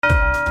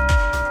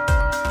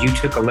You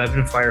took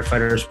 11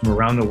 firefighters from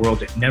around the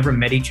world that never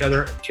met each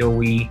other until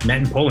we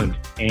met in Poland.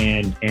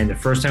 And the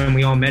first time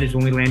we all met is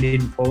when we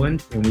landed in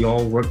Poland, and we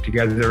all worked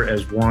together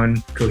as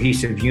one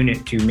cohesive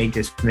unit to make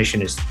this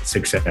mission a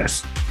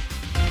success.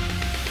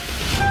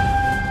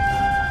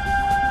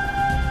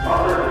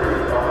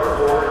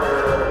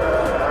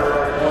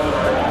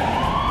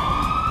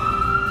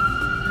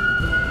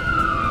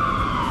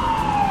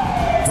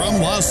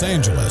 Los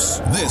Angeles,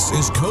 this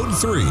is Code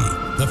 3,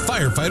 the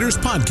Firefighters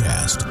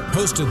Podcast,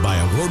 hosted by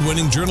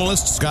award-winning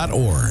journalist Scott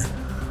Orr.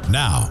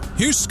 Now,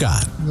 here's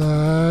Scott.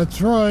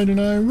 That's right, and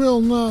I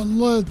will not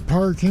let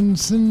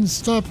Parkinson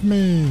stop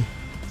me.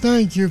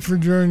 Thank you for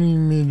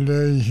joining me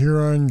today here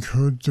on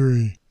Code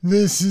 3.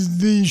 This is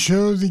the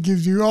show that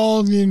gives you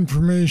all the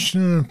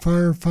information on a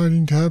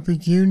firefighting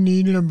topic you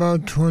need in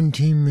about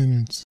 20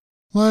 minutes.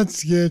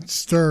 Let's get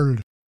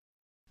started.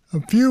 A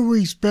few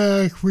weeks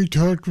back, we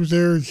talked with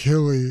Eric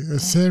Hilley, a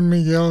San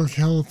Miguel,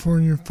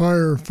 California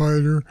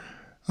firefighter,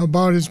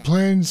 about his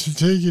plans to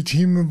take a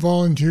team of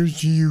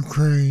volunteers to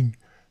Ukraine.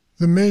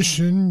 The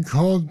mission,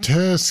 called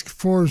Task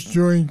Force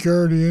Joint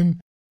Guardian,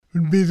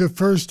 would be the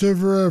first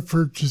ever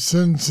effort to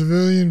send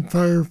civilian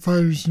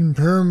firefighters and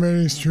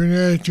paramedics to an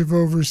active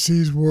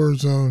overseas war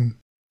zone.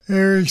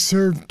 Eric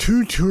served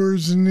 2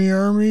 tours in the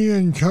Army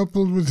and,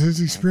 coupled with his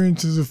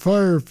experience as a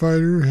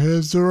firefighter,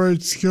 has the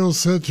right skill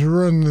set to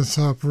run this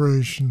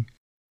operation.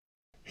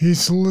 He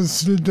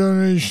solicited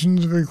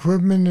donations of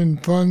equipment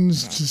and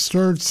funds to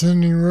start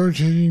sending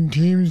rotating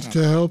teams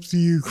to help the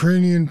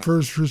Ukrainian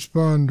first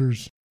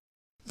responders.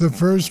 The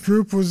first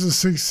group was a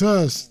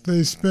success.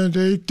 They spent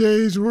 8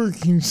 days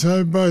working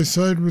side by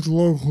side with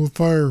local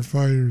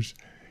firefighters.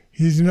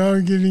 He's now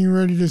getting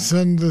ready to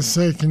send the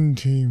second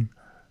team.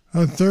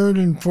 A third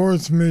and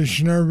fourth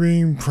mission are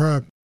being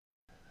prepped.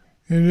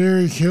 And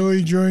Eric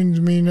Hilley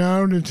joins me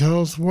now to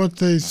tell us what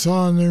they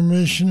saw in their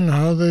mission and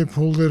how they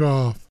pulled it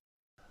off.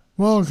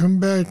 Welcome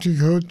back to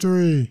Code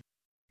 3.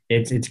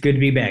 It's good to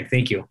be back.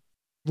 Thank you.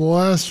 The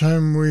last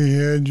time we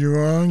had you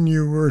on,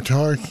 you were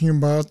talking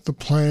about the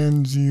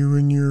plans you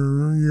and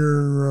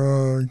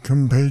your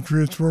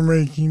compatriots were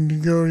making to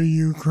go to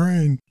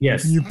Ukraine.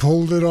 Yes. You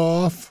pulled it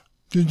off.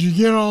 Did you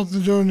get all the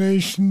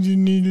donations you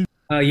needed?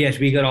 Yes,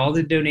 we got all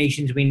the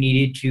donations we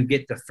needed to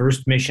get the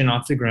first mission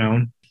off the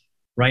ground.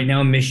 Right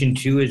now, Mission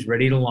 2 is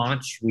ready to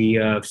launch.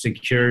 We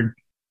secured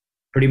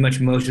pretty much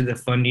most of the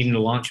funding to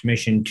launch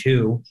Mission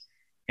 2.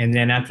 And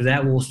then after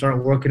that, we'll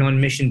start working on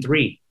Mission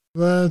 3.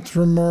 That's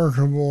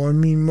remarkable. I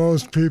mean,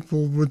 most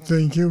people would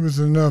think it was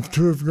enough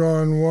to have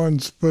gone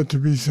once, but to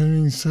be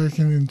sending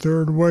second and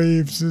third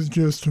waves is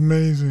just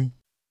amazing.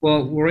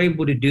 Well, we're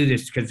able to do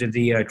this because of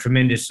the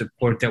tremendous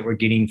support that we're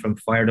getting from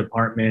fire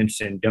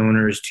departments and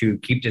donors to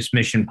keep this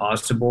mission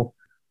possible.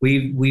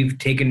 We've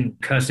taken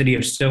custody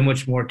of so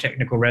much more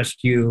technical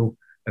rescue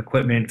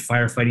equipment,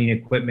 firefighting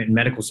equipment, and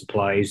medical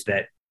supplies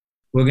that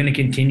we're going to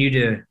continue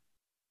to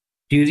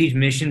do these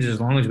missions as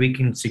long as we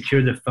can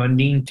secure the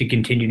funding to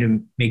continue to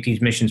make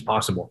these missions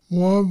possible.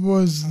 What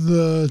was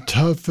the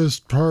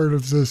toughest part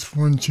of this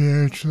once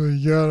you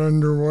actually got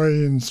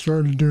underway and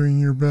started doing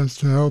your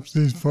best to help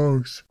these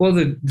folks? Well,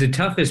 the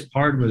toughest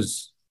part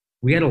was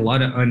we had a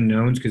lot of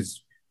unknowns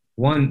because,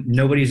 one,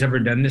 nobody's ever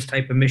done this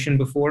type of mission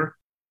before.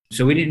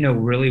 So we didn't know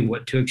really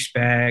what to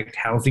expect,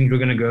 how things were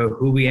going to go,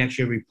 who we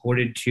actually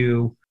reported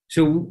to.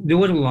 So there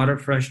was a lot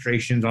of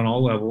frustrations on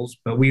all levels,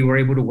 but we were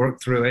able to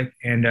work through it,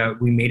 and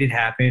we made it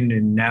happen.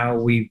 And now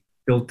we've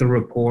built the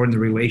rapport and the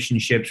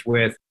relationships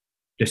with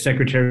the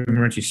Secretary of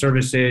Emergency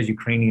Services,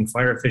 Ukrainian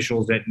fire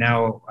officials, that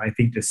now I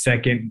think the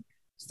second,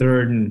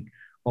 third, and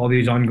all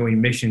these ongoing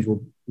missions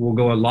will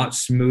go a lot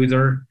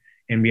smoother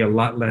and be a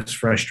lot less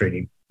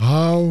frustrating.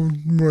 How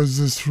was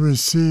this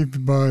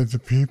received by the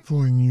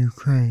people in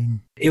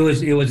Ukraine? It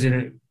was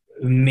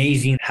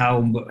amazing how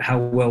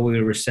well we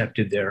were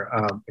receptive there,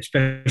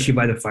 especially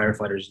by the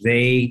firefighters.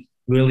 They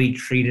really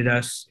treated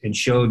us and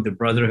showed the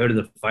brotherhood of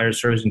the fire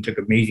service and took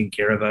amazing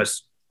care of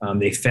us.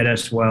 They fed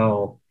us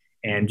well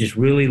and just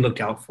really looked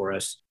out for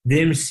us.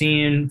 Them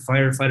seeing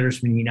firefighters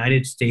from the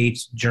United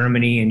States,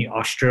 Germany, and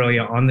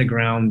Australia on the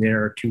ground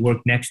there to work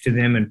next to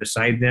them and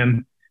beside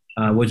them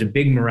was a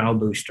big morale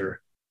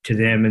booster to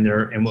them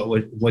and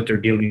what they're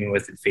dealing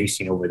with and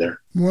facing over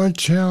there. What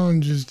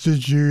challenges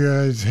did you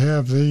guys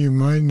have that you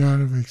might not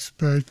have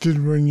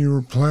expected when you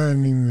were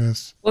planning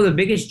this? Well, the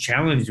biggest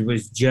challenge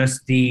was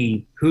just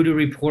who to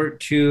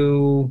report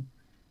to,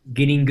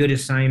 getting good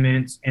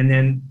assignments, and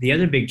then the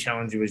other big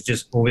challenge was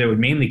just over there with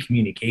mainly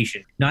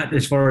communication. Not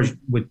as far as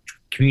with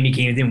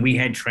communicating with them, we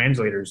had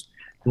translators.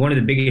 One of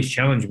the biggest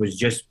challenges was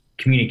just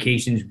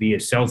communications via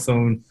cell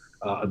phone,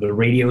 the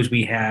radios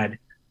we had.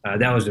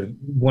 That was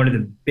one of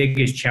the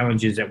biggest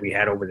challenges that we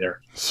had over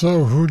there.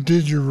 So who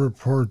did you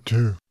report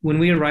to? When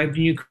we arrived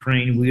in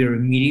Ukraine, we were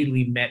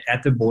immediately met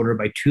at the border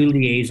by 2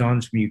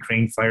 liaisons from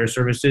Ukraine Fire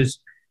Services.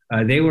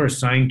 They were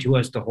assigned to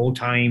us the whole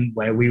time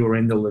while we were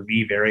in the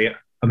Lviv area,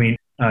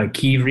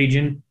 Kyiv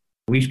region.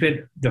 We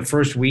spent the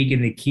first week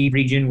in the Kyiv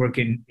region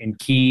working in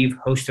Kyiv,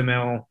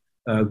 Hostomel,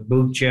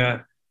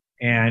 Bucha,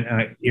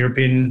 and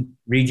Irpin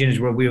regions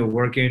where we were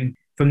working.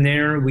 From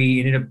there, we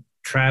ended up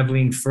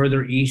traveling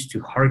further east to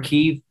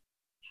Kharkiv,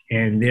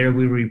 and there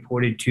we were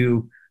reported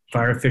to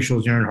fire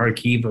officials there in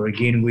Kharkiv. But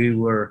again, we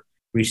were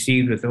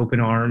received with open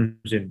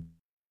arms and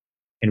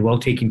well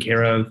taken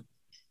care of.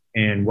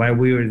 And while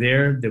we were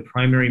there, the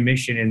primary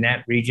mission in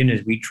that region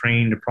is we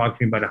trained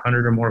approximately about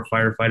 100 or more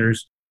firefighters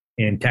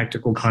in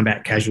tactical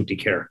combat casualty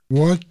care.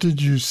 What did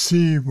you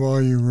see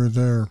while you were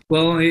there?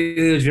 Well,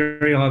 it was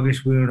very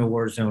obvious we were in a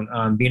war zone.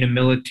 Being a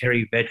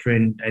military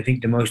veteran, I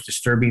think the most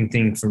disturbing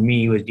thing for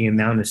me was the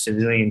amount of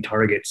civilian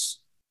targets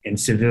and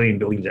civilian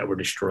buildings that were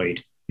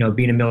destroyed. You know,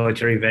 being a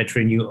military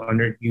veteran, you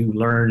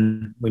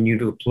learn when you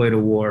deploy to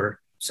war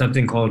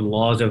something called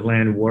laws of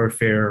land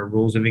warfare,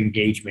 rules of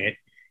engagement.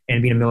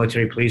 And being a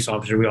military police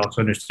officer, we also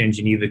understand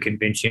Geneva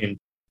Convention,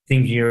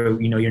 things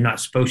you're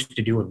not supposed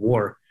to do in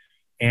war.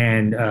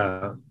 And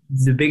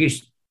the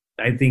biggest,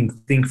 I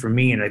think, thing for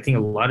me, and I think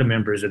a lot of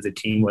members of the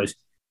team, was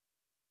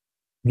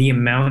the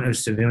amount of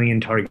civilian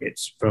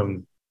targets,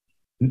 from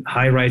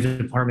high-rise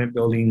apartment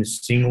buildings,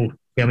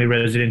 single-family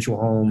residential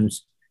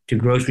homes, to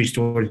grocery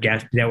stores,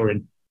 gas that were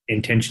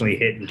intentionally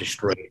hit and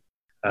destroyed.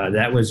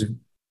 That was a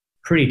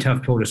pretty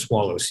tough pill to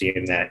swallow,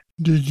 seeing that.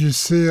 Did you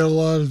see a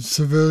lot of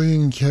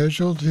civilian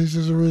casualties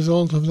as a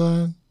result of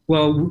that?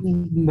 Well,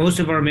 most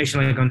of our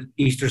mission, like on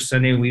Easter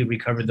Sunday, we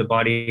recovered the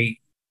body.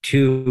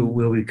 Two,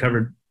 we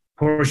recovered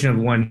portion of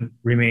one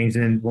remains,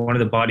 and one of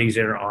the bodies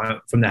that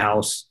are from the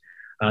house.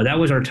 That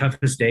was our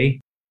toughest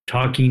day,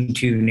 talking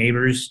to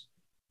neighbors.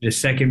 The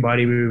second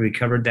body we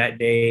recovered that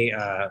day,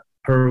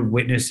 per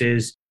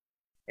witnesses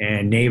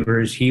and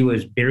neighbors, he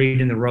was buried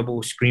in the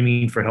rubble,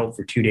 screaming for help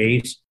for 2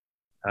 days.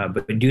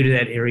 But due to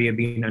that area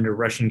being under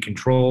Russian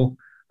control,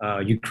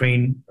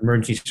 Ukraine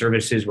emergency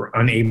services were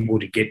unable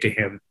to get to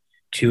him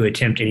to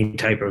attempt any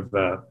type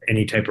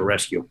of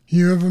rescue.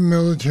 You have a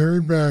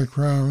military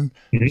background,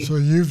 so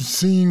you've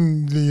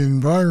seen the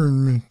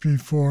environment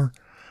before.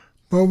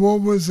 But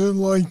what was it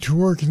like to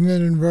work in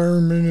that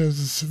environment as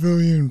a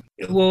civilian?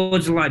 Well,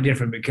 it's a lot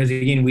different because,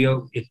 again,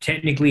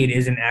 technically it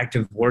is an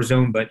active war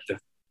zone, but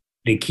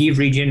the Kyiv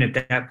region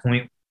at that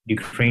point,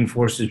 Ukraine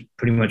forces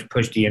pretty much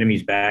pushed the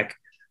enemies back.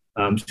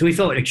 So we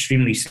felt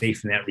extremely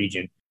safe in that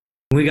region.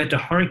 When we got to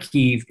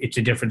Kharkiv, it's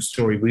a different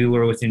story. We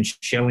were within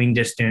shelling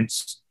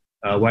distance.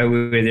 While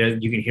we were there,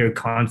 you can hear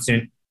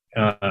constant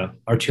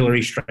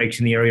artillery strikes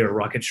in the area, or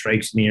rocket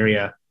strikes in the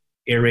area,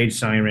 air raid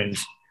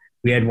sirens.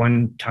 We had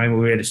one time where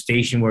we were at a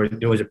station where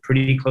there was a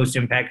pretty close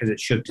impact because it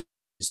shook the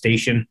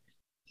station.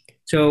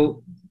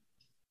 So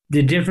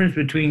the difference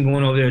between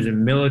going over there as a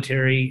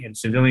military and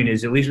civilian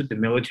is, at least with the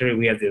military,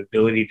 we have the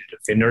ability to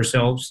defend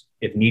ourselves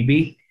if need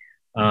be.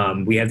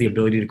 We have the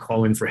ability to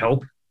call in for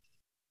help,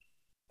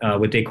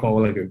 what they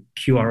call like a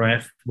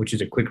QRF, which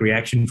is a quick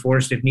reaction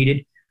force if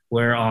needed.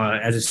 Where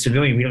as a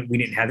civilian, we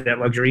didn't have that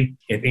luxury.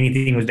 If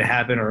anything was to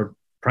happen, our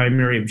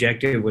primary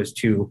objective was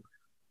to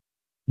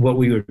what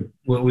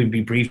we'd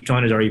be briefed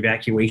on is our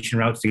evacuation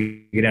routes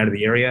to get out of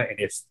the area. And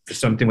if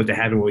something was to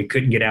happen where we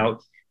couldn't get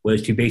out,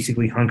 was to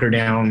basically hunker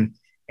down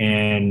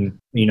and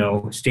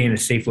stay in a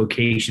safe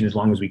location as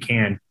long as we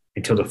can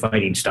until the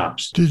fighting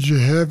stops. Did you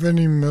have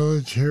any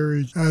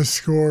military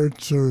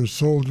escorts or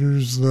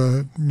soldiers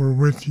that were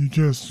with you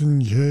just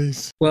in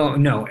case? Well,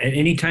 no. At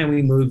any time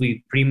we moved,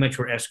 we pretty much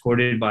were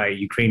escorted by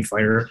Ukraine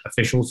fire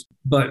officials.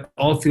 But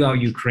all throughout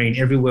Ukraine,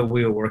 everywhere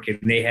we were working,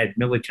 they had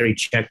military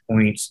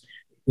checkpoints,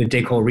 what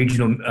they call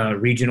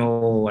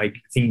regional, like,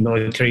 I think,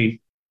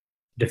 military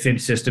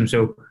defense system.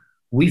 So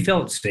we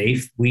felt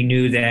safe. We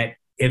knew that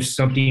if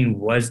something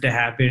was to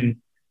happen,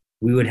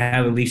 we would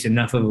have at least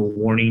enough of a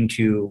warning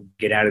to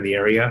get out of the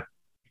area.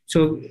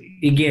 So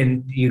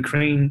again,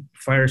 Ukraine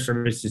Fire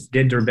Services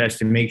did their best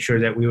to make sure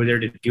that we were there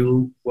to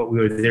do what we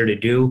were there to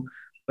do,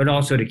 but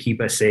also to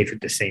keep us safe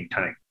at the same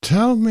time.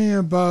 Tell me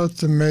about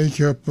the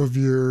makeup of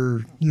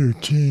your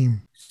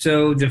team.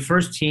 So the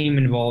first team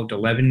involved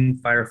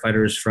 11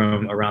 firefighters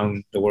from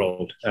around the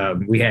world.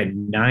 We had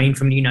 9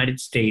 from the United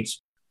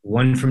States,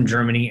 1 from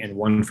Germany, and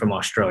 1 from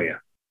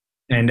Australia.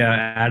 And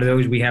out of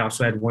those, we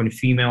also had 1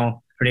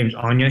 female. Her name's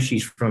Anya.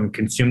 She's from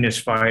Consumnes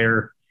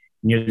Fire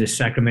near the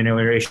Sacramento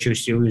area.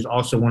 She was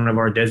also one of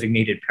our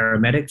designated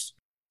paramedics,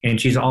 and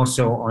she's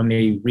also on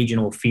the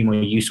regional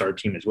female USAR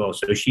team as well.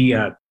 So she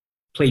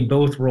played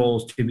both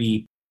roles to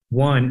be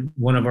one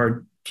of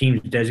our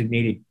team's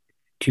designated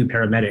 2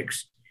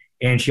 paramedics,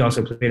 and she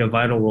also played a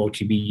vital role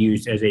to be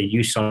used as a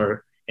USAR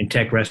and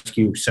tech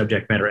rescue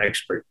subject matter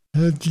expert.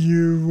 Had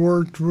you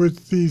worked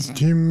with these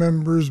team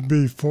members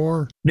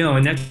before? No,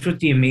 and that's what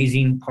the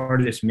amazing part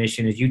of this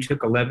mission is. You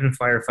took 11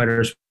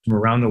 firefighters from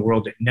around the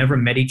world that never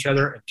met each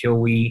other until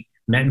we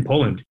met in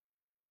Poland.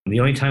 The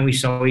only time we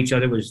saw each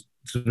other was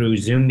through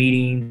Zoom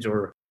meetings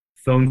or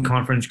phone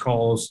conference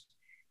calls,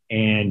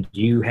 and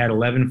you had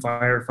 11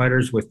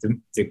 firefighters with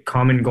the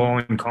common goal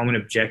and common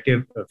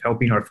objective of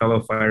helping our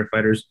fellow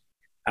firefighters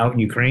out in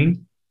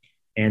Ukraine.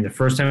 And the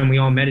first time we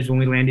all met is when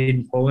we landed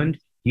in Poland.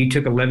 You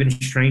took 11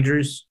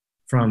 strangers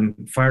from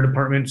fire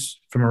departments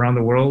from around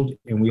the world,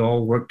 and we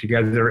all worked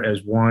together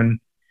as one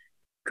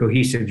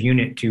cohesive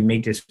unit to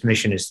make this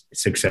mission a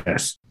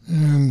success.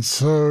 And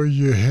so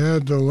you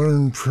had to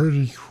learn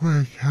pretty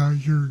quick how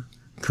your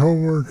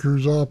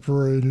coworkers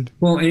operated.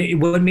 Well,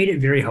 what made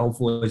it very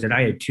helpful is that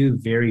I had two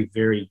very,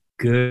 very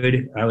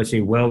good, I would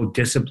say,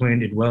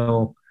 well-disciplined and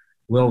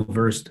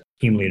well-versed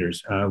team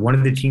leaders. One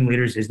of the team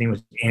leaders, his name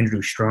was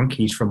Andrew Strunk.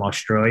 He's from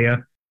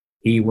Australia.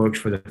 He works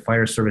for the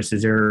fire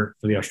services there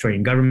for the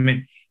Australian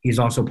government. He's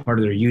also part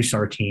of their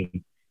USAR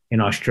team in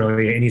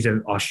Australia, and he's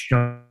an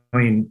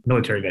Australian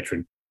military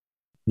veteran.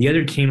 The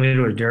other team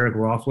leader was Derek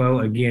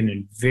Rothlow,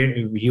 again,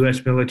 a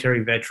U.S.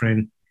 military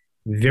veteran,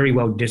 very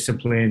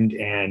well-disciplined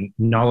and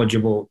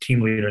knowledgeable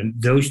team leader. And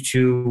those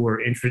two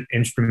were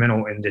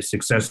instrumental in the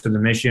success of the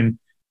mission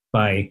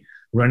by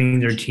running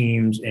their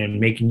teams and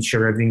making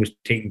sure everything was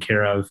taken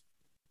care of.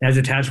 As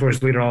a task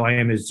force leader, all I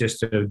am is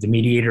just the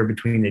mediator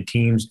between the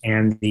teams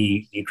and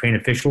the Ukraine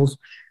officials.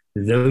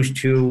 Those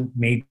two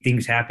made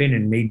things happen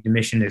and made the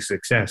mission a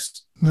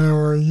success. Now,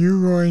 are you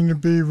going to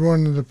be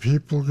one of the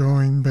people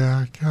going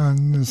back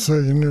on the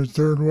second or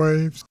third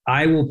waves?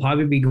 I will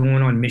probably be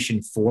going on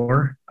mission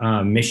 4.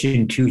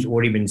 Mission 2's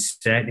already been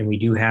set, and we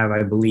do have,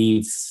 I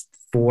believe,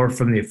 4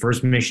 from the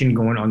first mission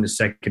going on the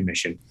second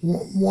mission.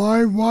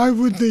 Why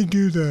would they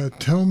do that?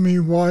 Tell me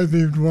why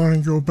they'd want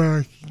to go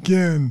back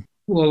again.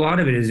 Well, a lot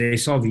of it is they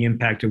saw the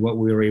impact of what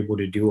we were able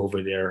to do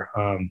over there.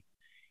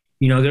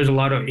 There's a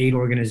lot of aid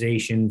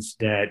organizations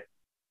that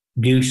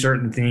do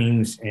certain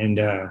things and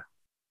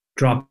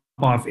drop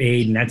off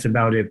aid, and that's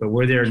about it. But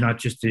we're there not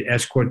just to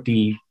escort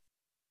the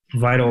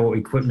vital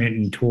equipment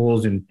and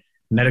tools and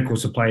medical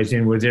supplies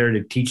in. We're there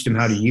to teach them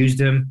how to use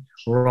them.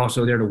 We're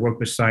also there to work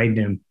beside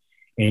them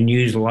and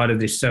use a lot of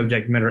the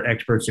subject matter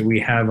experts that we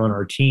have on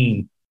our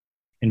team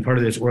and part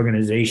of this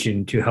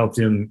organization to help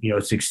them,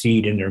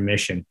 succeed in their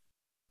mission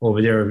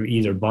over there,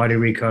 either body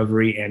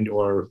recovery and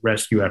or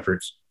rescue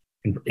efforts,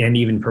 and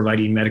even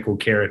providing medical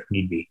care if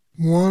need be.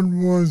 What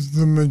was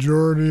the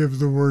majority of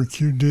the work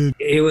you did?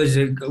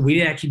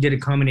 We actually did a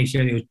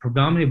combination. It was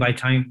predominantly by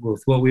time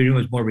with what we were doing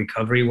was more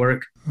recovery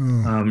work,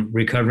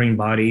 recovering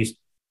bodies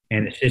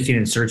and assisting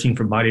in searching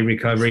for body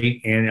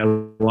recovery. And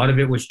a lot of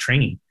it was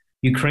training.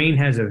 Ukraine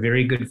has a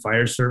very good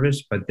fire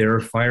service, but their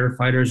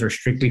firefighters are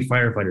strictly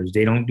firefighters.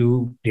 They don't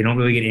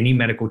really get any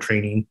medical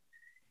training.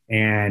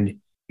 And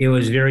it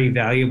was very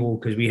valuable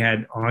because we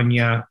had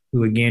Anya,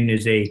 who again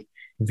is a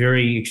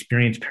very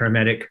experienced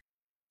paramedic.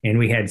 And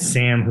we had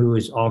Sam, who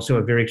is also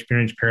a very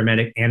experienced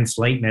paramedic and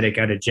flight medic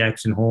out of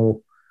Jackson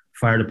Hole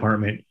Fire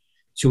Department.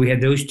 So we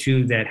had those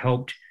two that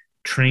helped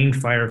train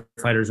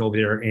firefighters over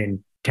there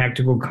in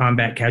tactical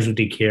combat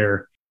casualty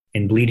care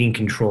and bleeding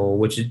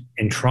control,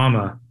 and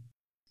trauma,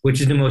 which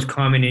is the most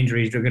common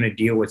injuries they're going to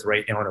deal with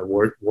right now in a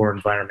war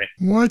environment.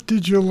 What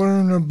did you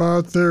learn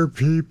about their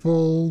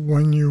people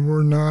when you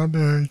were not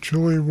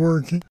actually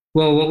working?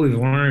 Well, what we've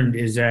learned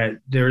is that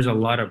there's a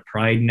lot of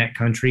pride in that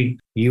country.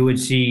 You would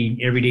see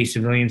everyday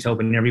civilians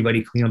helping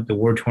everybody clean up the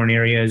war-torn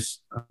areas.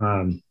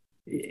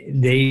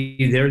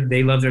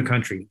 They love their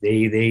country.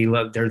 They're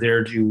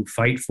there to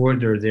fight for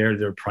it.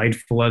 They're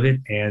prideful of it.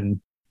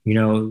 And,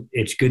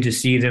 it's good to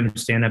see them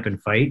stand up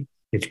and fight.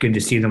 It's good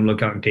to see them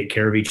look out and take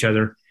care of each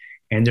other.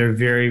 And they're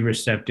very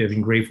receptive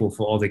and grateful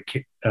for all the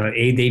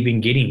aid they've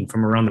been getting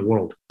from around the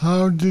world.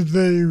 How did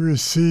they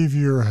receive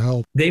your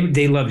help?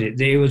 They loved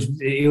it.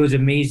 It was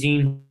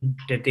amazing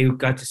that they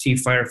got to see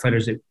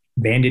firefighters that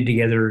banded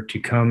together to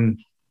come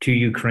to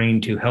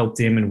Ukraine to help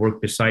them and work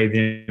beside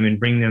them and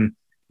bring them,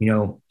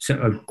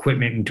 some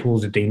equipment and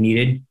tools that they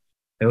needed.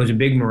 It was a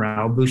big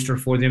morale booster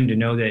for them to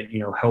know that,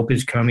 help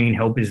is coming,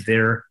 help is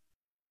there.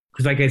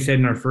 Because like I said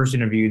in our first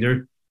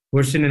interview,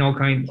 we're sending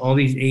all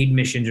these aid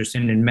missions are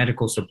sending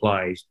medical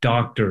supplies,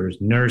 doctors,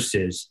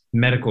 nurses,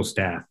 medical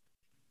staff.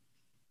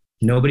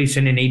 Nobody's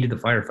sending aid to the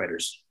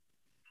firefighters.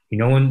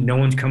 No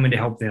one's coming to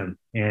help them.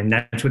 And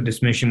that's what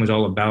this mission was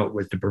all about,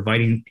 was to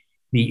providing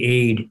the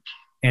aid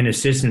and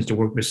assistance to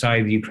work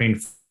beside the Ukraine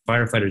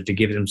firefighters to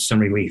give them some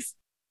relief.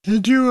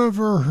 Had you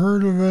ever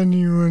heard of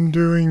anyone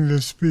doing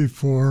this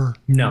before?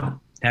 No,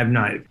 have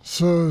not.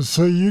 So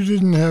you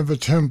didn't have a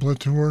template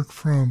to work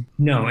from?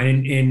 No,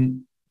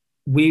 and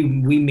we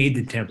made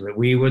the template.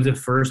 We were the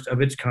first of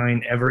its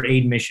kind ever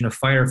aid mission of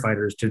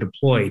firefighters to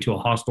deploy to a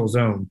hostile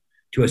zone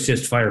to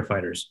assist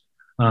firefighters.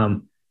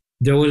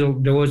 There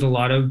was a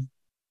lot of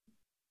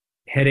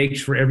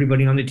headaches for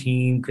everybody on the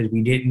team because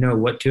we didn't know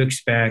what to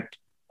expect,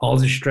 all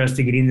the stress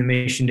to getting the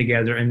mission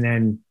together, and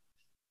then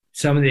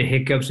some of the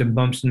hiccups and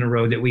bumps in the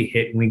road that we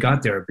hit when we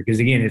got there. Because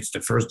again, it's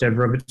the first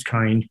ever of its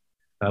kind.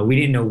 We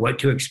didn't know what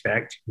to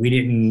expect. We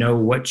didn't know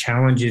what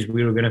challenges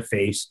we were going to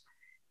face.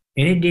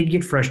 And it did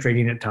get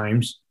frustrating at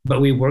times, but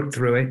we worked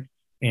through it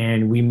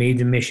and we made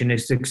the mission a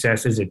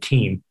success as a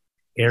team.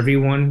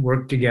 Everyone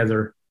worked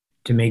together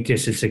to make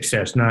this a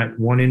success. Not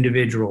one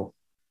individual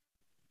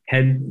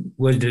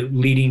was the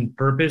leading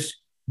purpose,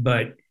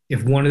 but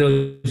if one of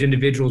those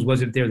individuals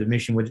wasn't there, the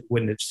mission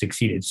wouldn't have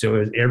succeeded. So it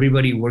was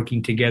everybody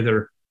working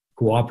together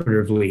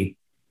cooperatively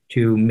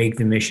to make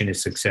the mission a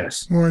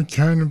success. What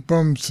kind of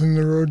bumps in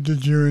the road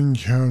did you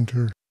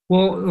encounter?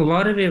 Well, a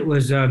lot of it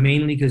was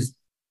mainly because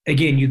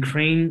again,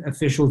 Ukraine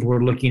officials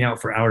were looking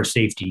out for our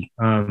safety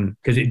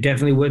because it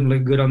definitely wouldn't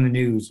look good on the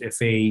news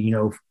if a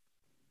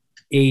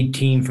aid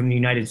team from the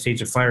United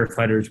States of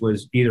firefighters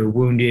was either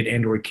wounded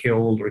and or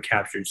killed or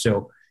captured.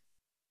 So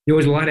there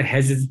was a lot of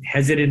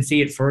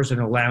hesitancy at first in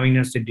allowing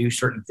us to do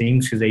certain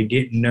things because they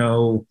didn't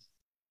know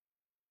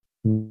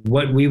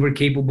what we were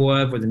capable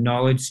of or the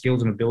knowledge,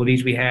 skills, and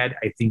abilities we had.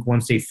 I think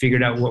once they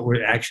figured out what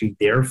we're actually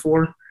there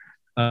for,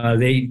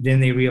 they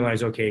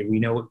realized, okay, we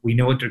know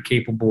what they're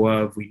capable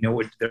of. We know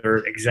what they're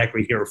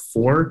exactly here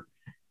for.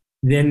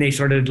 Then they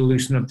started to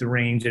loosen up the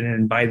reins, and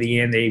then by the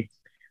end,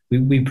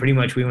 we pretty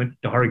much went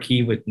to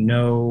Kharkiv with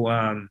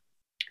no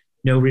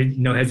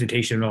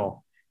hesitation at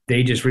all.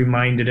 They just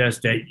reminded us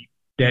that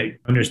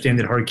understand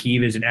that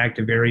Kharkiv is an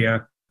active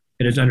area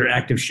that is under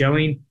active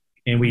shelling,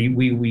 and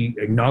we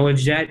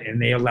acknowledged that,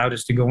 and they allowed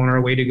us to go on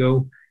our way to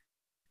go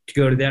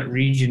to that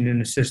region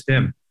and assist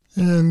them.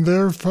 And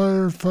their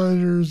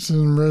firefighters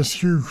and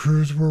rescue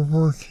crews were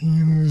working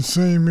in the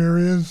same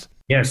areas?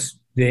 Yes,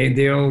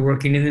 they are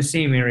working in the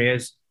same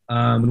areas.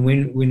 When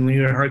we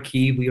were in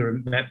Kharkiv,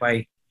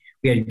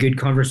 we had good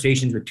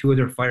conversations with two of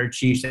their fire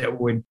chiefs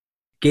that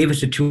gave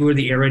us a tour of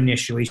the area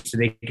initially so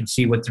they could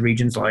see what the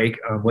region's like,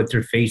 what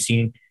they're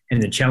facing,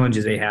 and the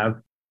challenges they have.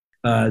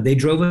 They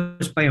drove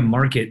us by a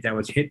market that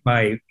was hit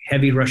by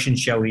heavy Russian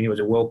shelling. It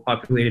was a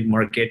well-populated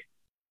market.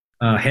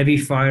 Heavy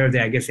fire.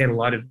 I guess they had a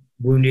lot of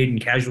wounded and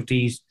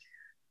casualties.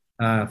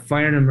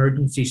 Fire and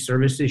emergency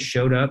services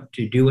showed up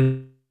to do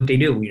what they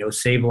do,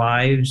 save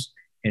lives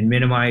and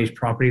minimize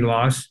property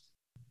loss.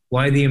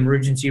 While the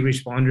emergency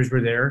responders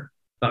were there,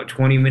 about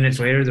 20 minutes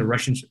later, the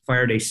Russians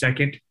fired a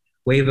second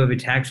wave of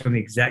attacks on the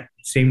exact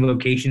same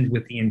locations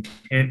with the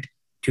intent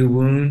to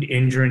wound,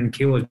 injure, and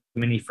kill as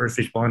many first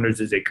responders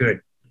as they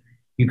could.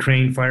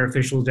 Ukraine fire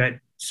officials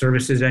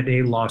services that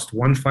day lost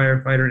one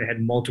firefighter and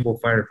had multiple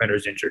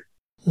firefighters injured.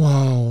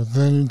 Wow,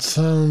 then it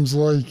sounds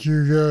like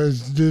you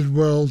guys did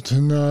well to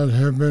not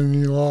have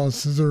any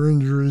losses or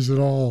injuries at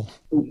all.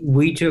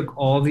 We took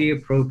all the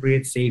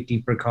appropriate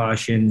safety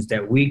precautions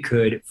that we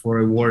could for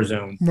a war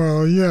zone.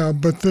 Well, yeah,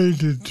 but they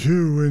did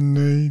too, and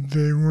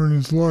they weren't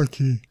as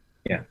lucky.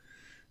 Yeah.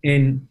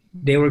 And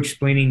they were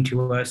explaining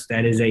to us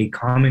that is a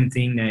common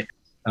thing that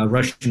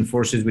Russian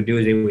forces would do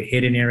is they would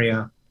hit an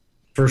area.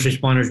 First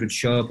responders would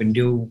show up and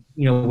do,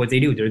 what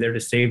they do. They're there to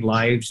save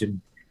lives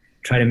and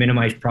try to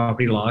minimize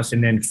property loss,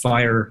 and then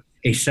fire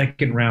a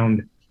second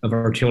round of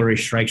artillery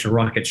strikes or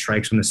rocket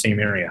strikes on the same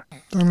area.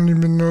 I don't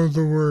even know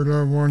the word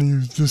I want to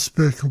use,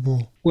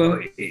 despicable. Well,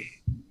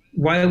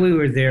 while we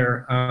were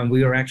there,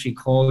 we were actually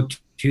called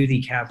to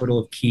the capital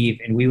of Kyiv,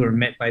 and we were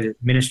met by the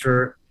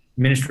Minister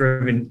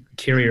of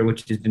Interior,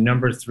 which is the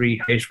number 3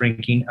 highest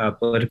ranking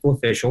political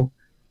official.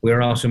 We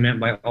were also met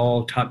by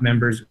all top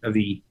members of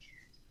the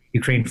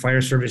Ukraine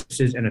Fire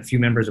Services and a few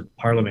members of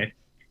parliament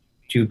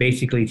to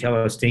basically tell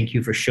us thank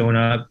you for showing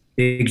up.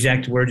 The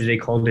exact words, they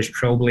called us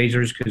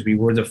trailblazers because we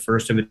were the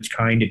first of its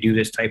kind to do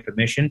this type of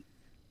mission.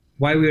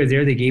 While we were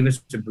there, they gave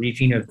us a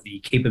briefing of the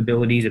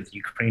capabilities of the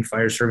Ukraine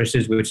Fire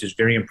Services, which is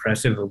very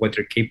impressive of what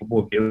they're capable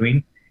of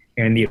doing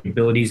and the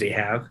abilities they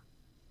have.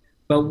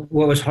 But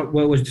what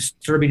was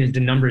disturbing is the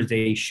numbers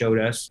they showed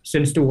us.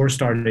 Since the war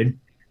started,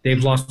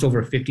 they've lost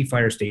over 50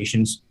 fire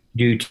stations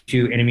due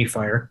to enemy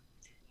fire.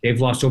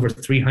 They've lost over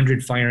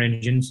 300 fire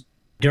engines.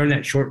 During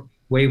that short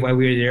wave while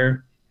we were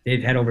there,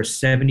 they've had over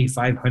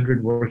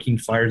 7,500 working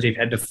fires they've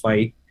had to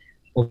fight,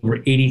 over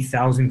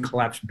 80,000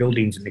 collapsed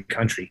buildings in the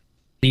country.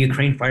 The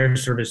Ukraine Fire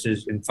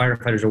Services and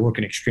firefighters are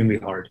working extremely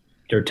hard.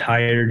 They're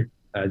tired,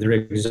 they're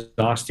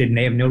exhausted, and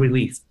they have no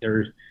relief.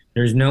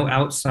 There's no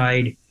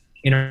outside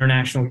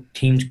international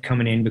teams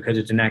coming in because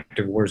it's an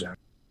active war zone.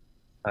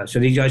 So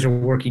these guys are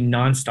working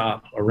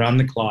nonstop around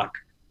the clock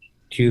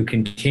to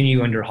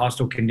continue under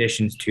hostile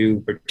conditions to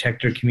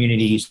protect their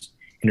communities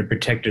and to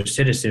protect their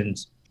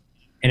citizens.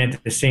 And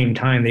at the same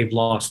time, they've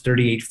lost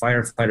 38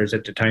 firefighters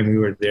at the time we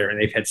were there, and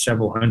they've had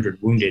several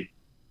hundred wounded.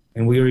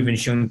 And we were even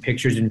shown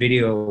pictures and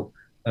video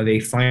of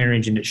a fire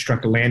engine that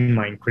struck a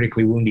landmine,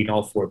 critically wounding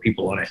all 4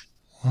 people on it.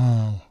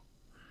 Wow.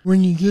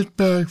 When you get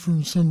back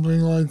from something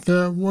like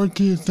that, what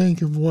do you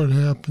think of what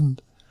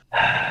happened?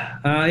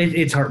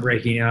 It's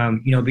heartbreaking.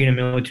 Being a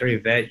military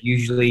vet,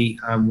 usually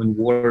when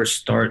wars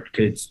start,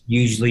 it's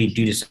usually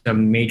due to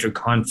some major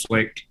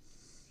conflict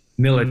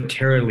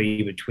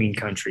militarily between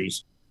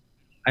countries.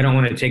 I don't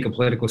want to take a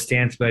political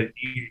stance, but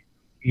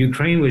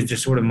Ukraine was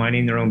just sort of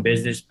minding their own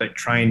business, but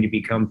trying to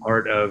become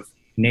part of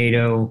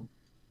NATO.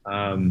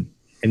 And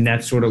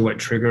that's sort of what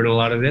triggered a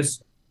lot of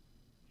this.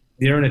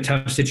 They're in a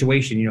tough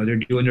situation. They're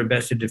doing their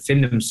best to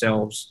defend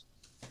themselves.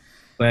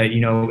 But,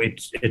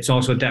 it's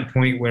also at that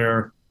point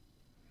where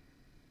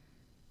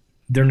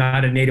they're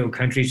not a NATO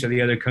country, so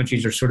the other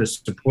countries are sort of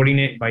supporting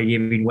it by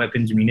giving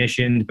weapons and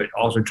munitions, but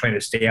also trying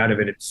to stay out of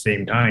it at the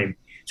same time.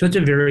 So it's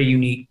a very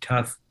unique,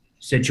 tough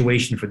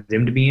situation for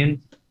them to be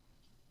in.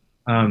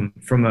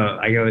 From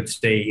I would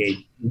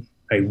say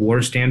a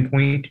war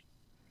standpoint,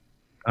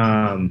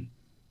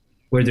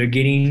 where they're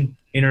getting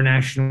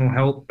international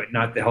help, but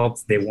not the help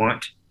they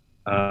want.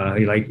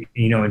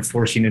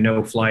 enforcing a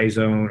no-fly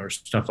zone or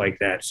stuff like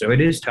that. So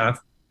it is tough,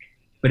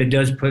 but it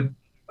does put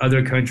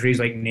other countries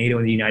like NATO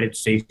and the United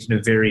States in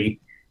a very,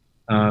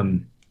 I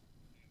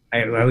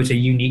would say,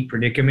 unique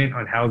predicament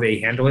on how they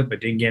handle it.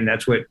 But again,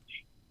 that's what,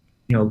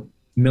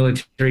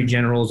 military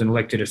generals and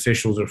elected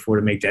officials are for,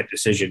 to make that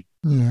decision.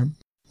 Yeah.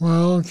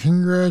 Well,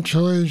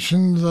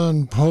 congratulations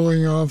on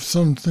pulling off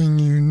something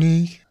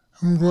unique.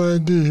 I'm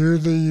glad to hear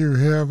that you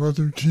have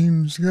other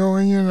teams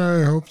going, and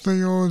I hope they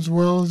go as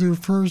well as your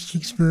first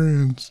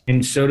experience.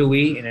 And so do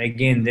we. And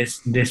again,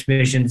 this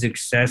mission's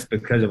success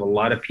because of a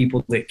lot of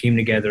people that came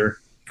together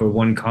for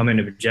one common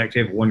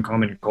objective, one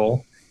common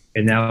goal,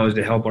 and that was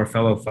to help our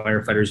fellow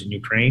firefighters in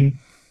Ukraine.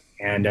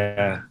 And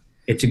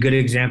it's a good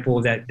example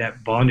of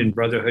that bond and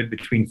brotherhood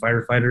between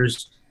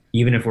firefighters,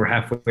 even if we're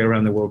halfway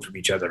around the world from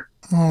each other.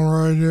 All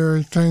right,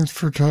 Eric, thanks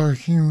for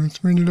talking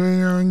with me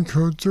today on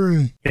Code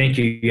 3. Thank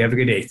you. You have a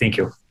good day. Thank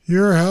you.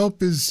 Your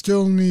help is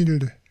still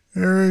needed.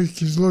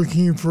 Eric is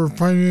looking for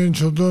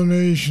financial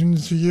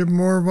donations to get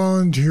more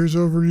volunteers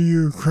over to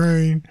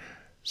Ukraine.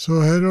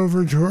 So head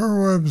over to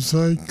our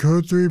website,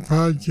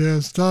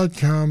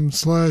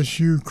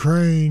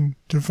 code3podcast.com/Ukraine,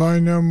 to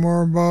find out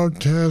more about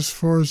Task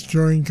Force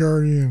Joint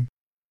Guardian.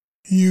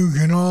 You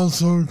can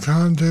also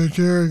contact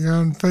Eric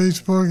on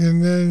Facebook,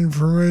 and that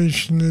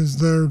information is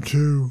there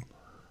too.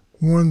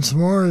 Once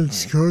more,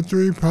 it's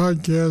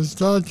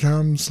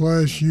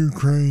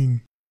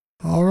code3podcast.com/Ukraine.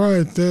 All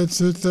right,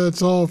 that's it.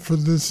 That's all for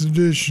this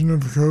edition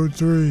of Code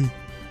 3.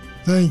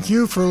 Thank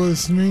you for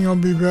listening. I'll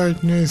be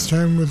back next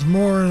time with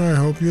more, and I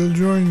hope you'll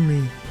join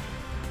me.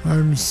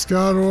 I'm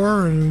Scott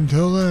Orr, and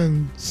until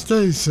then,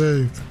 stay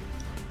safe.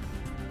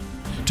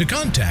 To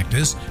contact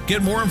us,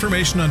 get more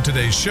information on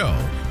today's show,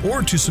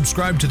 or to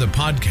subscribe to the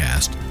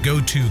podcast,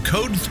 go to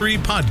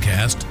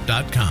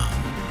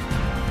code3podcast.com.